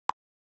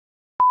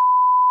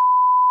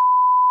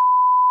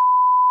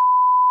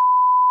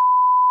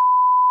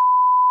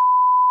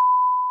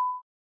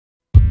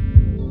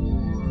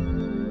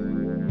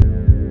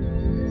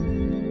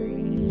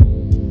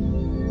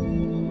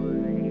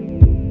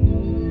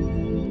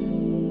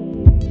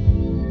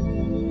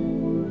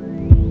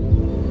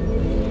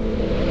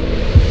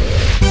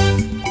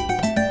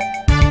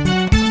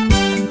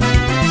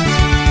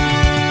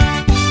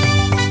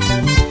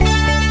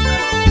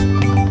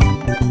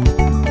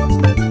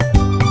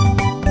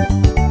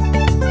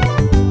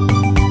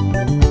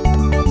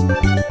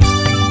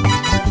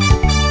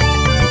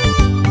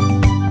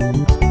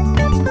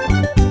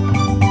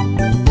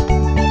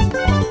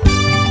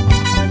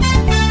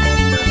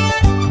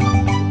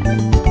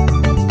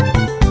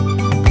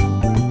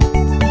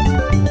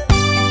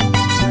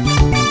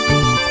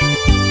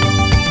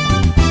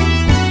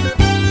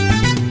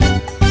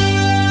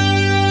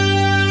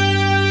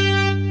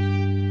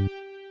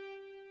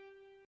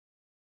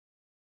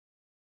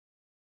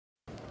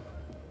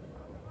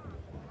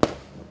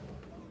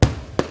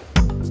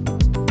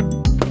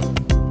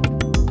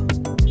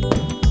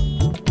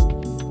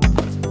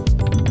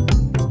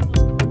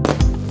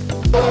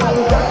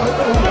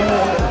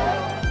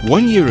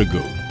1 year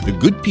ago, the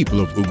good people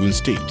of Ogun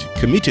State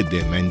committed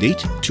their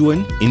mandate to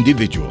an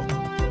individual.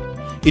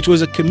 It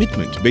was a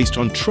commitment based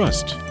on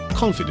trust,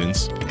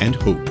 confidence, and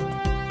hope.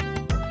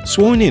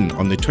 Sworn in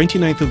on the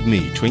 29th of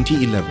May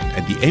 2011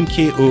 at the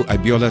MKO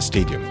Abiola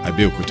Stadium,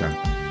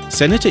 Abeokuta,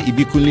 Senator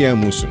Ibikunle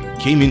Amosun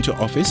came into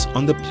office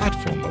on the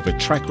platform of a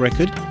track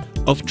record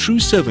of true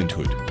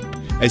servanthood,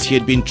 as he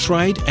had been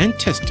tried and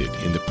tested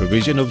in the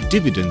provision of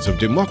dividends of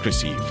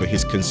democracy for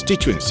his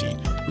constituency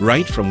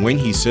right from when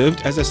he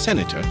served as a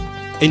senator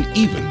and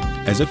even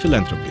as a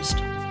philanthropist.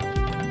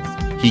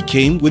 He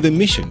came with a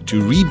mission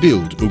to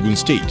rebuild Ogun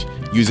State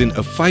using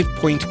a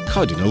 5-point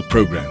cardinal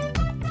program.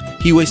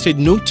 He wasted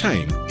no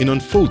time in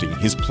unfolding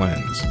his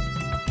plans.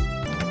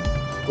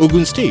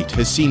 Ogun State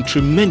has seen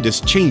tremendous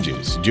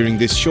changes during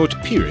this short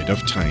period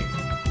of time.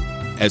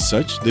 As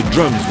such, the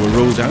drums were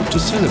rolled out to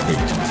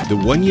celebrate the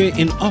 1 year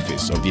in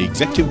office of the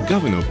Executive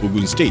Governor of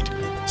Ogun State,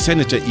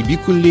 Senator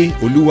Ibikunle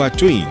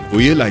Oluwatoyin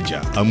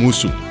Oyelaja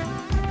Amosun.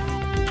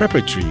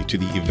 Preparatory to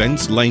the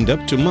events lined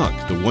up to mark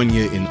the 1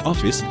 year in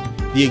office,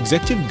 the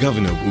Executive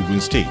Governor of Ogun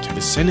State,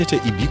 Senator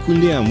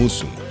Ibikunle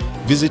Amosun,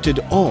 visited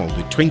all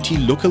the 20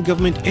 local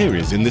government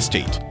areas in the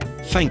state,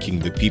 thanking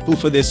the people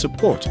for their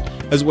support,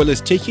 as well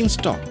as taking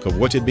stock of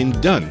what had been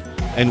done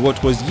and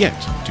what was yet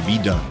to be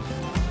done.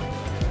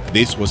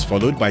 This was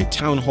followed by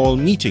town hall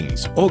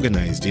meetings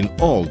organized in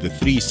all the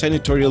 3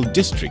 senatorial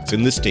districts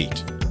in the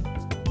state.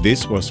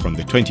 This was from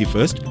the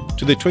 21st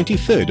to the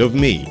 23rd of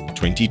May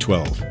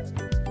 2012.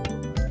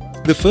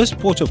 The first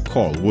port of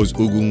call was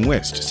Ogun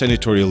West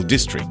Senatorial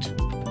District,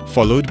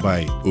 followed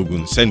by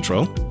Ogun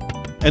Central,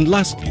 and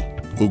lastly,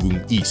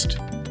 Ogun East.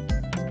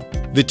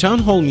 The town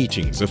hall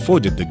meetings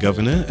afforded the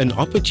governor an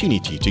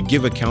opportunity to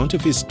give account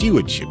of his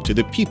stewardship to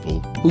the people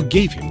who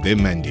gave him their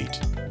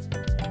mandate.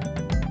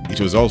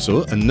 It was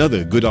also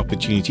another good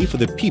opportunity for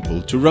the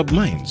people to rub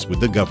minds with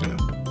the governor.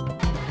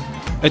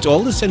 At all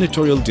the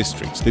senatorial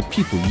districts, the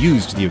people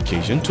used the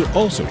occasion to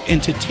also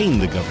entertain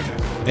the governor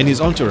and his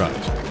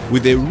entourage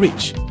with their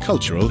rich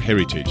cultural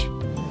heritage.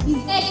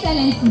 His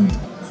Excellency,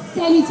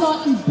 Senator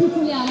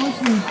Ibikunle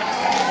Amosun,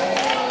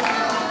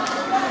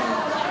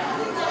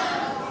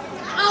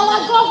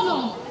 our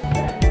governor.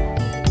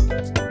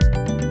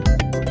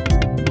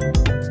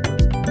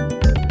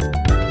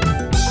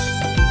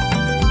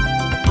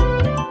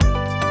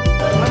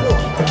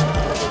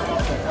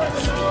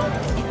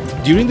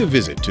 During the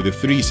visit to the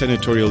 3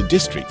 senatorial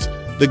districts,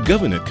 the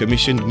governor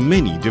commissioned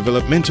many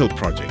developmental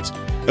projects,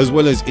 as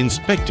well as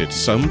inspected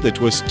some that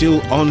were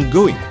still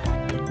ongoing,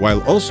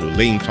 while also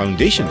laying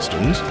foundation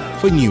stones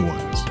for new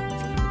ones.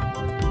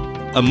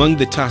 Among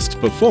the tasks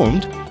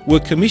performed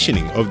were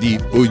commissioning of the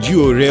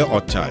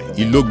Ojuore-Ota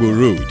Ilogbo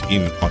Road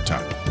in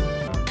Ota,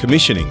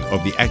 commissioning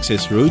of the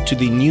access road to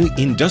the new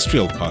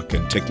Industrial Park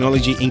and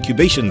Technology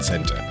Incubation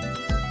Center,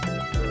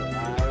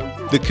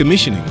 the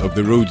commissioning of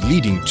the road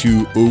leading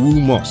to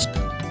Owu Mosque,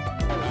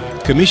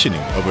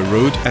 commissioning of a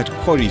road at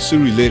Kwari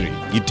Surulere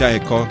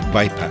Itaeko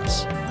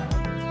Bypass,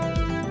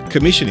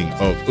 commissioning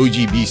of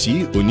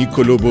OGBC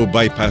Onikolobo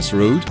Bypass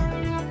Road,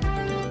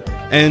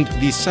 and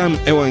the Sam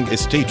Ewang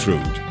Estate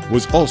Road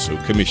was also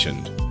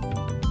commissioned.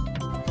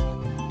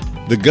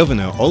 The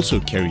governor also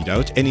carried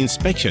out an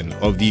inspection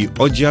of the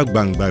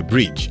Ojagbangba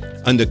Bridge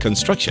under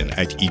construction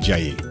at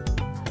Ijaye,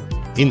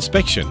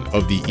 inspection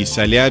of the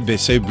Isalia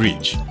Bese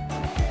Bridge,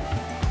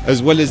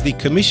 as well as the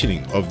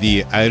commissioning of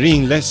the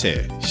Arin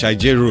Lese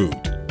Shaje Road.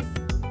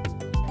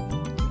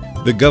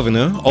 The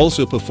governor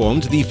also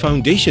performed the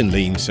foundation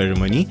laying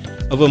ceremony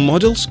of a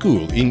model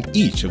school in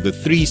each of the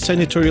 3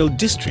 senatorial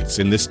districts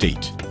in the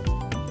state.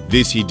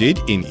 This he did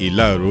in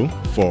Ilaro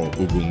for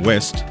Ogun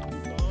West,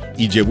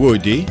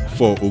 Ijebu-Ode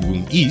for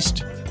Ogun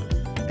East,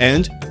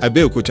 and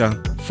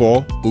Abeokuta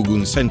for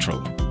Ogun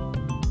Central.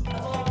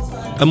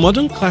 A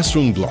modern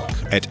classroom block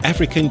at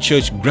African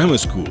Church Grammar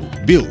School,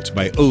 built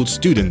by old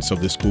students of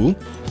the school,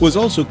 was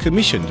also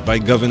commissioned by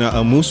Governor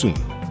Amosun.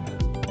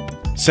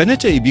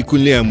 Senator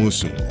Ibikunle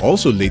Amosun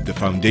also laid the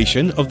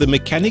foundation of the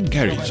mechanic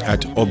garage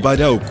at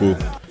Obada Oko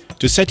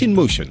to set in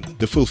motion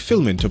the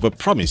fulfillment of a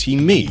promise he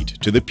made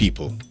to the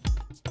people.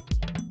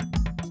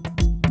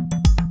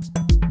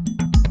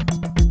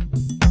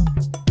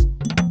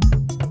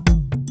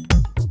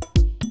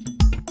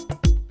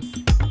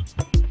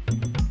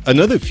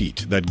 Another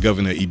feat that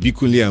Governor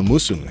Ibikunle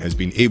Amosun has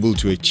been able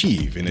to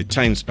achieve in a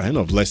time span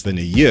of less than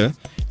a year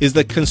is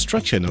the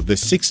construction of the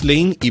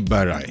 6-lane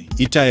Ibarai,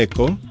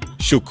 Itaeko,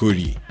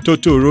 Shokori,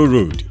 Totoro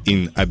Road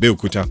in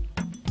Abeokuta.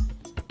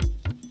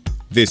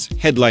 This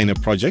headliner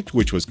project,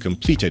 which was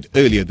completed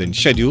earlier than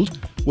scheduled,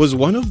 was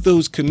one of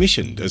those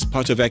commissioned as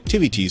part of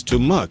activities to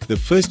mark the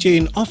first year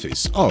in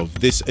office of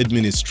this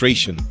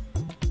administration.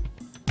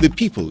 The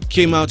people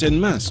came out en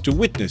masse to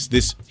witness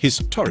this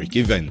historic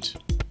event.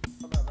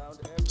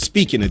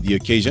 Speaking at the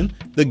occasion,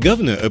 the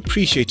governor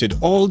appreciated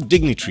all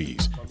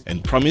dignitaries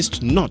and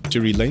promised not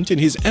to relent in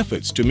his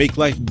efforts to make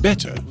life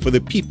better for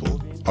the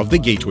people of the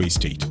Gateway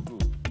State.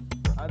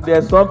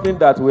 There's something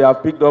that we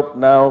have picked up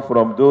now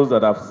from those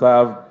that have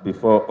served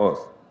before us,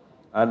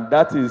 and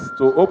that is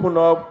to open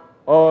up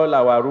all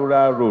our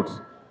rural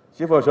roads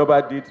Chief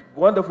Oshoba did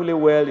wonderfully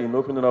well in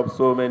opening up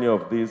so many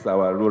of these,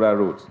 our rural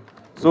roads.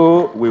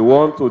 So we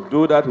want to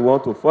do that, we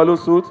want to follow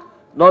suit,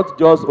 not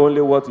just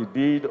only what he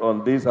did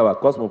on these, our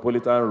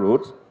cosmopolitan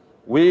roads.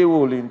 We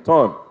will in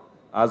turn,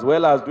 as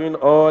well as doing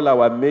all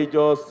our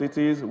major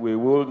cities, we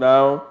will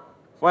now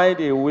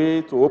find a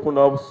way to open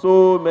up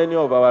so many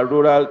of our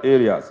rural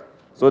areas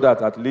so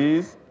that at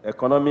least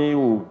economy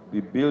will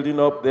be building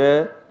up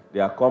there,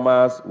 their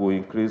commerce will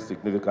increase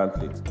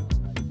significantly.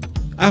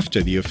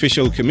 After the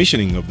official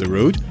commissioning of the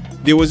road,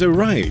 there was a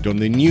ride on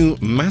the new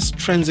mass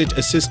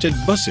transit-assisted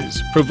buses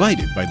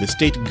provided by the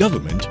state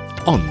government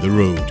on the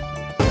road.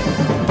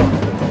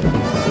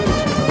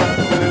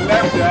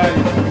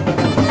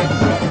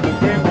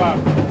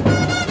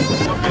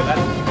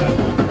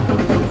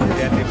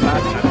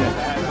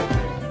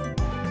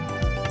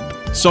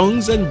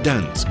 Songs and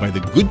dance by the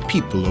good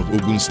people of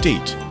Ogun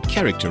State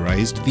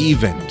characterized the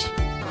event.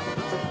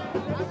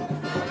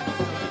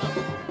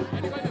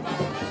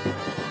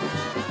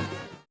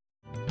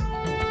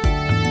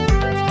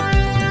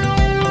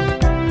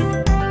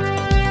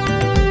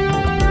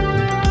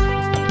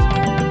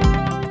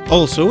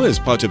 Also, as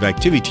part of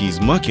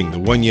activities marking the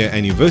one-year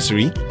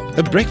anniversary,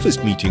 a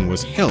breakfast meeting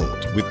was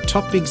held with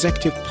top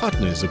executive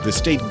partners of the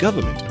state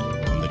government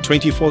on the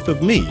 24th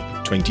of May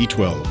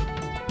 2012.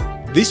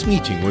 This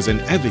meeting was an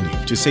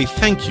avenue to say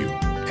thank you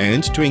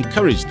and to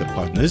encourage the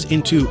partners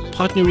into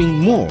partnering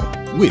more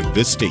with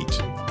the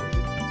state.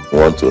 I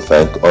want to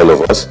thank all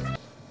of us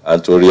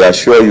and to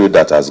reassure you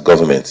that as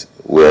government,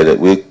 we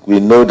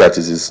know that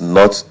it is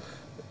not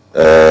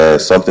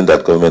something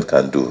that government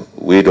can do.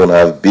 We don't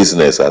have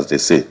business, as they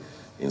say,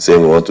 in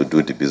saying we want to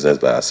do the business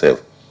by ourselves.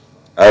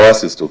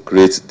 Ours is to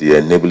create the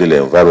enabling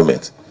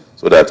environment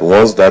so that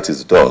once that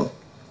is done,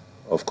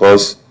 of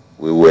course,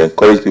 we will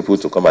encourage people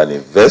to come and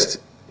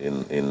invest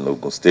in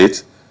Ogun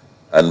State,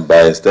 and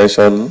by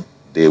extension,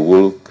 they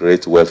will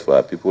create wealth for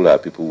our people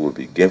will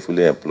be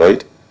gainfully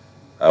employed,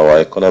 our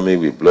economy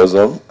will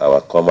blossom,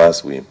 our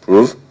commerce will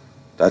improve.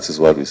 That is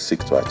what we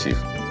seek to achieve.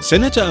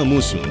 Senator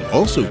Amosun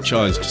also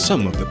charged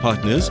some of the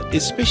partners,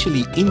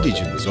 especially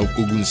indigenes of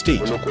Ogun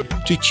State,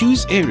 to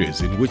choose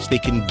areas in which they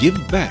can give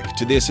back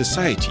to their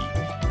society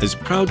as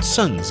proud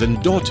sons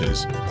and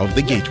daughters of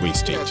the Gateway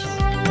State.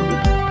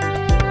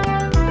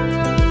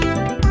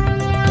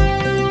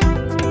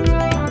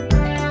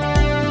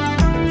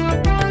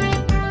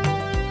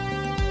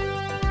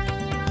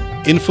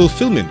 In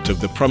fulfillment of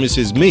the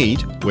promises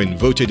made when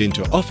voted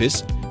into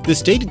office, the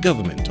state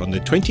government on the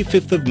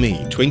 25th of May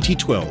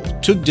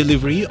 2012 took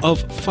delivery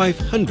of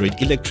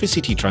 500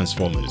 electricity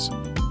transformers.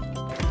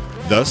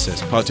 Thus,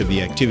 as part of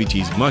the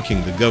activities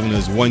marking the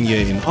governor's 1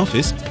 year in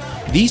office,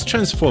 these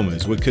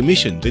transformers were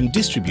commissioned and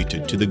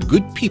distributed to the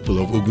good people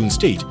of Ogun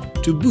State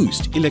to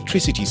boost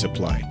electricity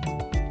supply.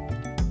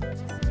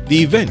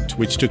 The event,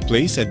 which took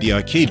place at the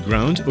arcade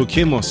ground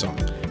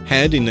Okemosang,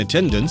 had in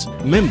attendance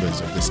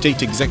members of the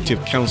State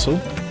Executive Council,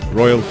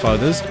 royal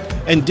fathers,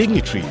 and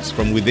dignitaries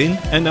from within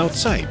and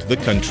outside the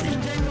country.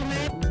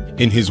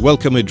 In his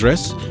welcome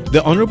address,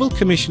 the Honorable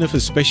Commissioner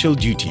for Special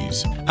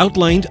Duties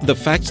outlined the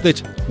fact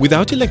that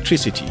without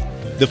electricity,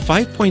 the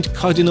 5-point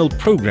cardinal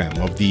program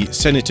of the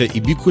Senator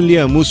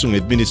Ibikunle Amosun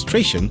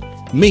administration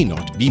may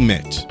not be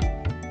met.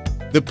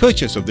 The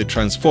purchase of the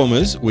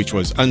transformers, which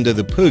was under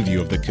the purview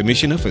of the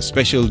Commissioner for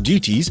Special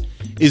Duties,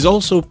 is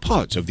also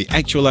part of the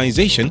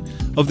actualization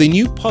of the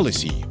new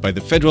policy by the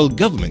federal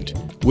government,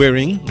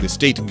 wherein the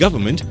state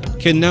government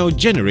can now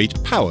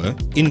generate power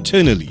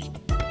internally.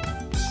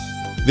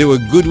 There were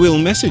goodwill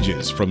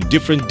messages from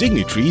different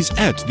dignitaries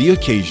at the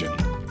occasion.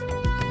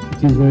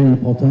 It is very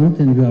important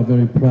and we are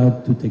very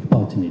proud to take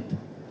part in it.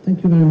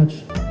 Thank you very much.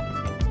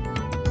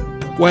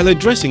 While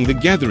addressing the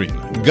gathering,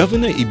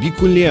 Governor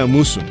Ibikunle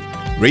Amosun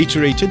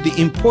reiterated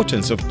the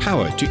importance of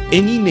power to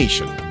any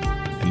nation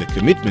and the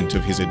commitment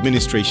of his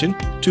administration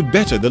to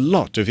better the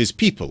lot of his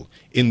people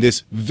in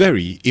this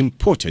very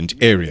important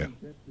area.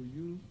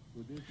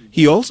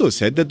 He also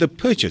said that the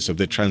purchase of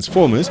the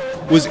transformers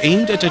was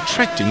aimed at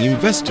attracting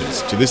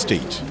investors to the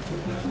state.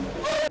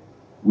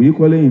 We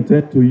equally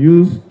intend to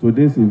use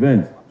today's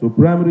event to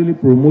primarily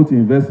promote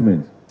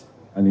investment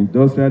and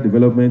industrial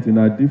development in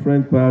our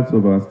different parts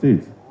of our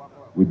state.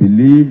 We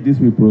believe this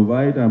will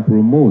provide and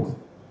promote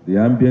the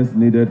ambience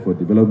needed for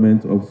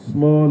development of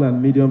small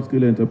and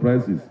medium-scale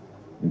enterprises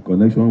in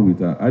connection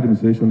with our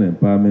administration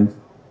empowerment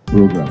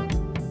program.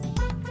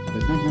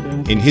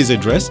 In his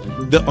address,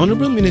 the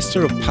Honorable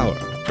Minister of Power,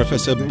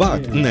 Professor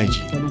Bart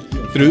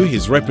Naji, through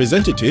his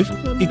representative,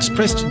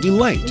 expressed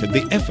delight at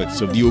the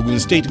efforts of the Ogun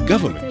State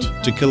government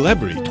to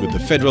collaborate with the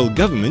federal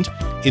government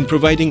in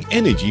providing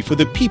energy for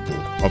the people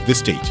of the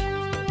state.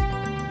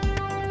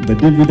 The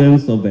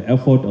dividends of the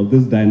effort of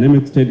this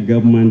dynamic state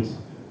government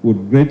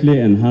would greatly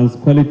enhance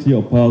quality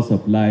of power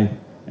supply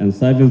and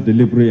service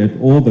delivery at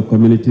all the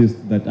communities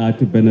that are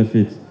to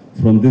benefit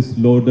from this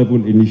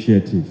laudable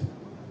initiative.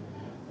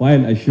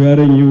 While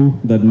assuring you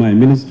that my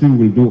ministry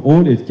will do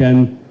all it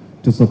can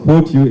to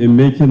support you in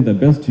making the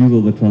best use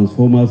of the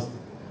transformers,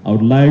 I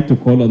would like to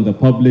call on the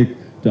public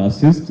to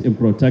assist in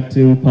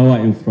protecting power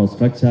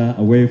infrastructure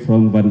away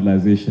from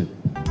vandalization.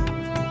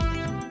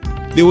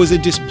 There was a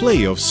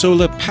display of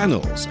solar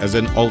panels as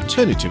an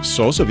alternative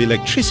source of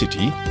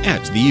electricity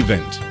at the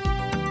event.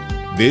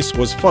 This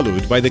was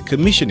followed by the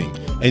commissioning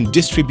and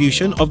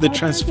distribution of the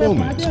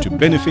transformers to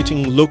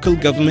benefiting local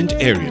government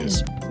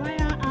areas.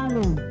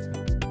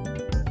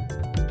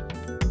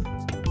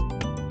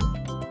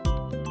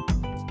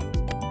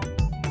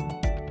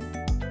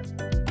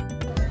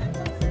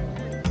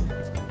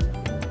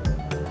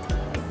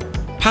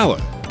 Power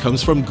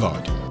comes from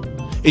God.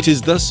 It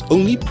is thus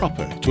only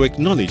proper to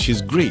acknowledge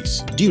His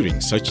grace during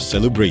such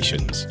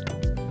celebrations.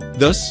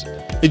 Thus,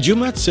 a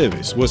Jumat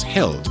service was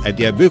held at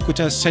the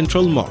Abeokuta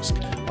Central Mosque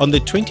on the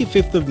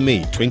 25th of May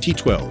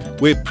 2012,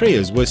 where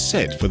prayers were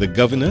said for the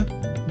governor,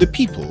 the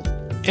people,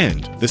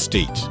 and the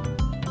state.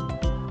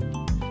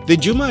 The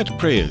Jumat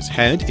prayers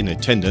had in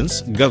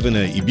attendance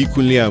Governor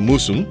Ibikunle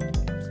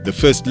Amosun, the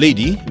First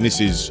Lady,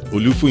 Mrs.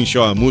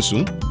 Olufunsho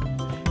Amosun,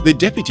 the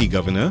Deputy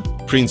Governor,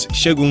 Prince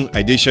Segun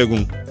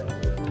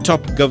Adeshegun,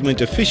 top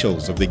government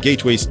officials of the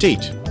Gateway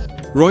State,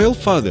 royal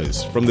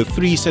fathers from the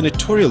 3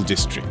 senatorial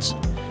districts,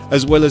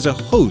 as well as a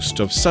host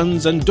of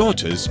sons and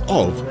daughters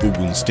of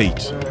Ogun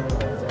State.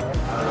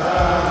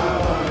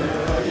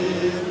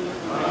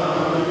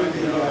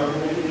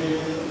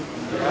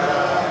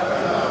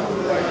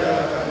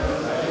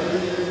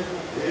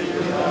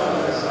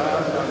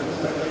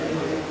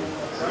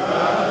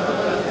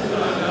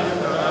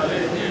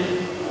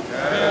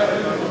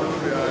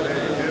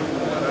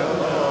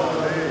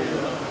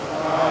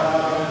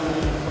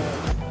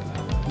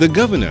 The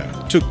governor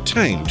took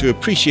time to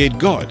appreciate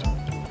God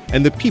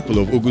and the people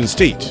of Ogun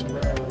State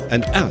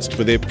and asked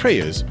for their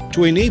prayers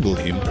to enable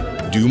him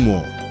do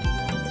more.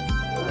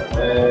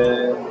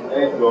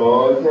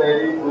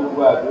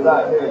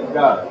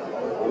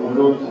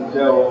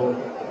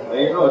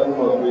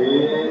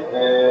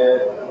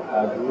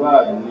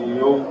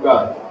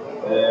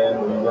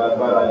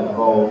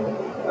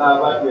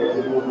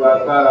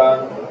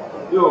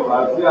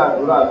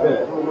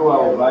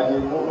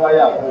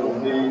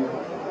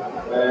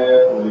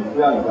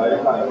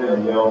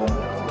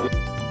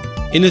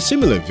 In a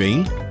similar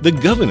vein, the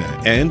governor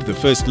and the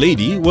First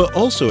Lady were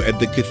also at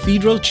the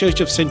Cathedral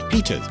Church of St.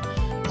 Peter's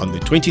on the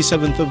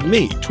 27th of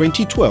May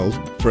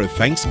 2012 for a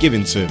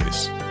Thanksgiving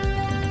service.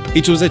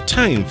 It was a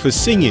time for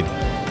singing,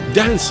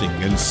 dancing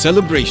and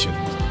celebrations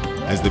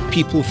as the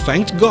people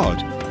thanked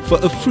God for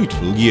a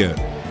fruitful year.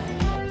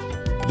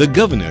 The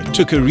governor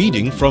took a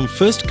reading from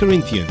 1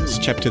 Corinthians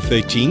chapter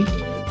 13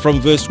 from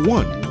verse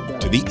 1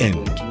 to the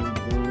end.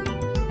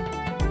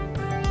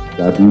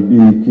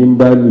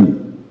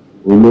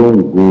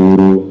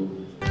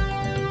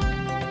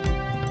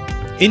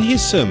 In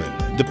his sermon,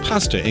 the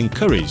pastor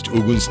encouraged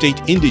Ogun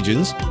State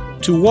indigents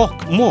to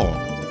walk more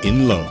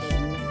in love.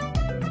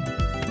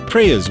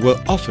 Prayers were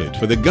offered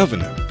for the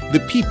governor,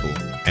 the people,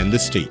 and the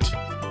state.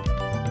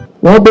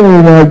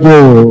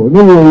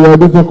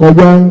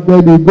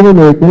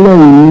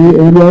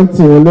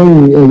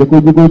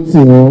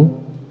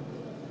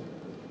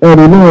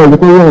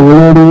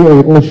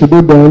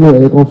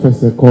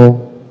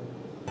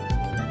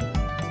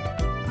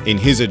 In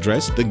his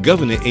address, the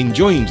governor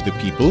enjoined the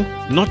people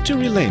not to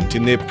relent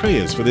in their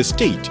prayers for the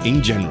state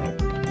in general.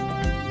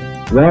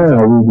 Why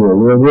are we here?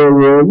 We are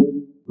here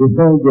to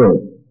thank God,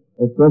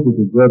 especially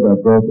to God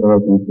that does all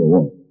things for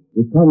one.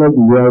 We cannot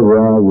be where we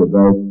are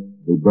without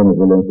the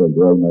benevolence of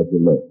the Almighty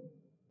Lord.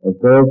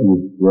 Of course,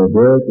 we are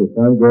here to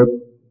thank God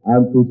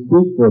and to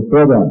seek for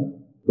further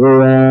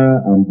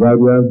prayer and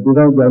guidance,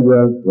 divine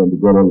guidance from the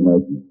God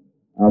Almighty.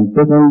 And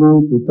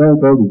secondly, to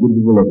thank all the good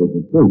people of the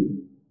state.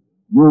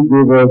 You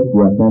gave us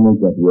the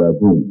assignment that we are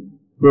doing.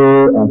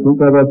 So, I think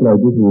others like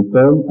this will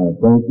come and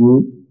thank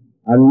you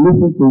and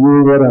listen to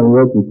you what and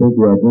what you think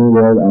you are doing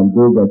well and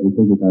do that you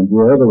think you can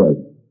do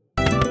otherwise.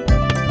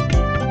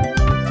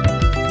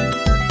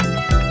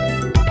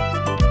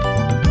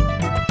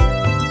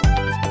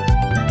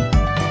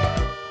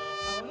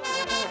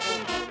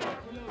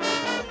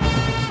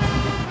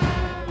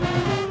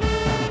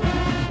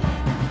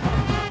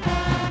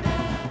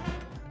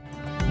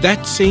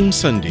 That same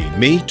Sunday,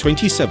 May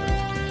 27th,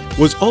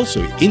 was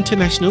also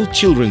International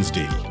Children's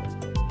Day.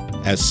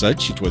 As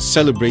such, it was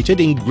celebrated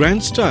in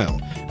grand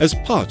style as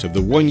part of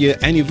the one-year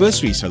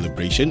anniversary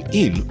celebration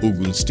in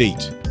Ogun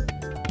State.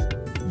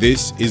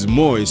 This is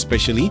more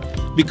especially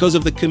because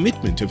of the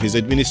commitment of his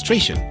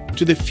administration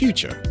to the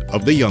future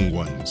of the young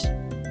ones.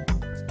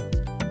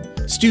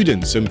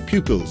 Students and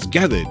pupils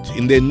gathered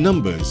in their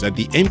numbers at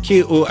the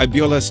MKO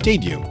Abiola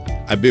Stadium,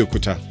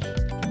 Abeokuta.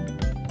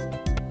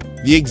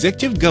 The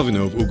executive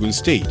governor of Ogun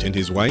State and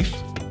his wife,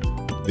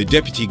 the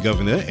deputy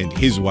governor and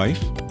his wife,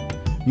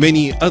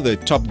 many other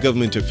top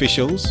government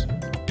officials,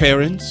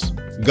 parents,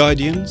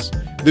 guardians,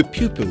 the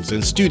pupils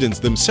and students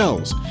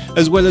themselves,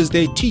 as well as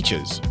their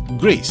teachers,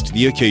 graced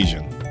the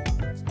occasion.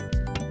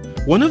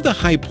 One of the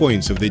high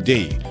points of the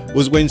day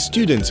was when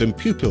students and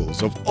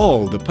pupils of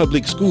all the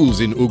public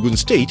schools in Ogun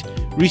State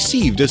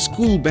received a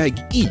school bag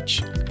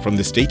each from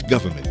the state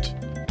government.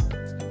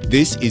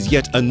 This is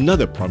yet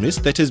another promise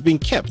that has been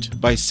kept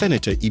by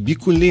Senator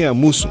Ibikunle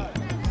Amosun.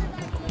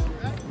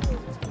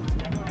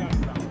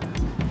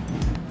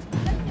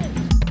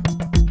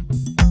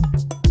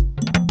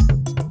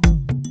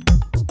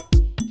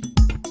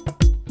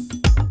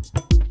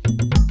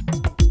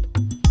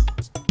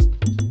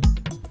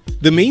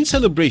 The main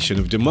celebration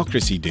of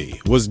Democracy Day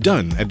was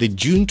done at the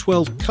June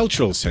 12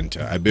 Cultural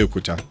Center,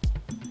 Abeokuta.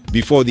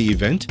 Before the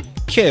event,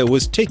 care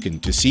was taken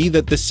to see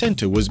that the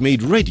center was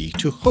made ready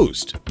to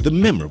host the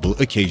memorable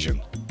occasion.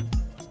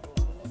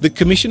 The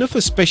Commissioner for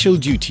Special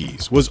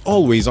Duties was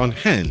always on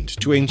hand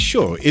to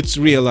ensure its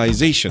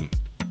realization.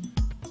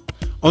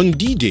 On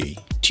D-Day,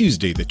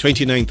 Tuesday the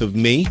 29th of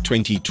May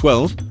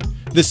 2012,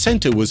 the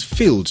center was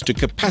filled to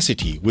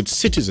capacity with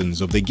citizens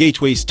of the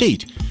Gateway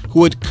State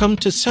who had come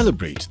to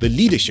celebrate the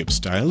leadership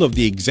style of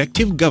the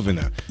Executive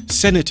Governor,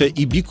 Senator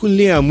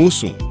Ibikunle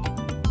Amosun.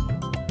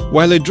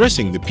 While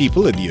addressing the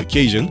people at the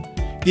occasion,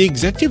 the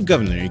Executive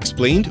Governor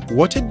explained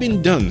what had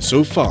been done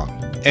so far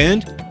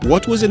and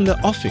what was in the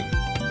offing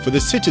for the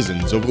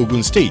citizens of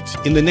Ogun State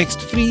in the next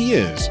 3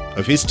 years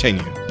of his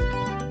tenure. We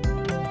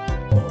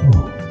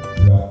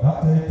have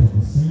acted to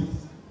the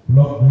streets,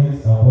 block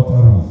drains and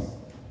waterways.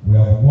 We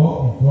have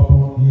walked in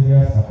troubled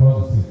areas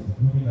across the state,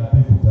 including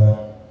Abeokuta,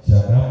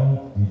 Shagamu,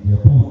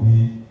 Ijebu.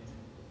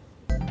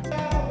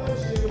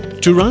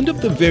 To round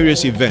up the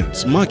various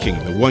events marking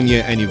the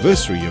one-year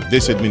anniversary of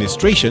this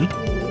administration,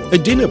 a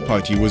dinner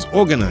party was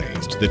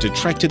organized that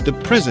attracted the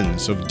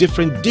presence of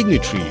different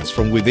dignitaries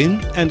from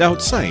within and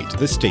outside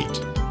the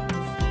state.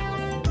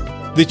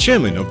 The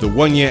chairman of the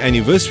one-year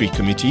anniversary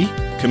committee,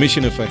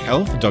 Commissioner for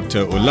Health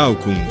Dr.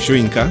 Olaokun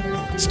Soyinka,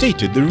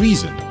 stated the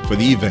reason for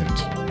the event.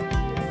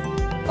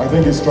 I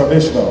think it's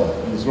traditional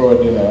in throw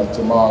a dinner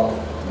to mark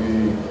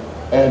the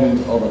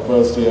end of the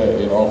first year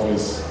in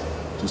office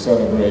to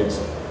celebrate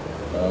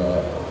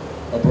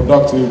a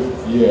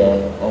productive year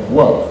of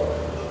work.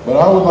 But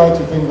I would like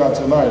to think that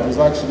tonight is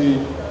actually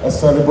a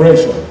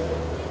celebration.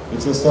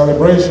 It's a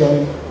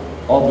celebration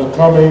of the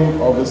coming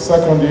of the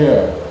second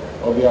year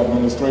of the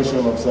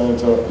administration of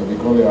Senator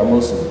Ibikunle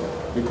Amosun.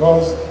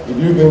 Because if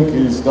you think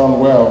he's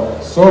done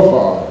well so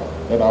far,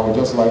 then I would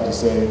just like to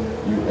say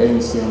you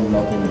ain't seen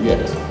nothing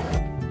yet.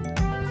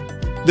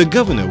 The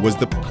governor was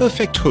the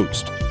perfect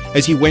host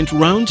as he went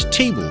round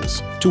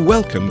tables to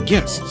welcome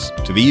guests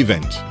to the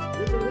event.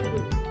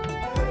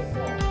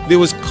 There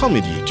was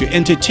comedy to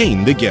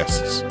entertain the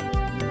guests.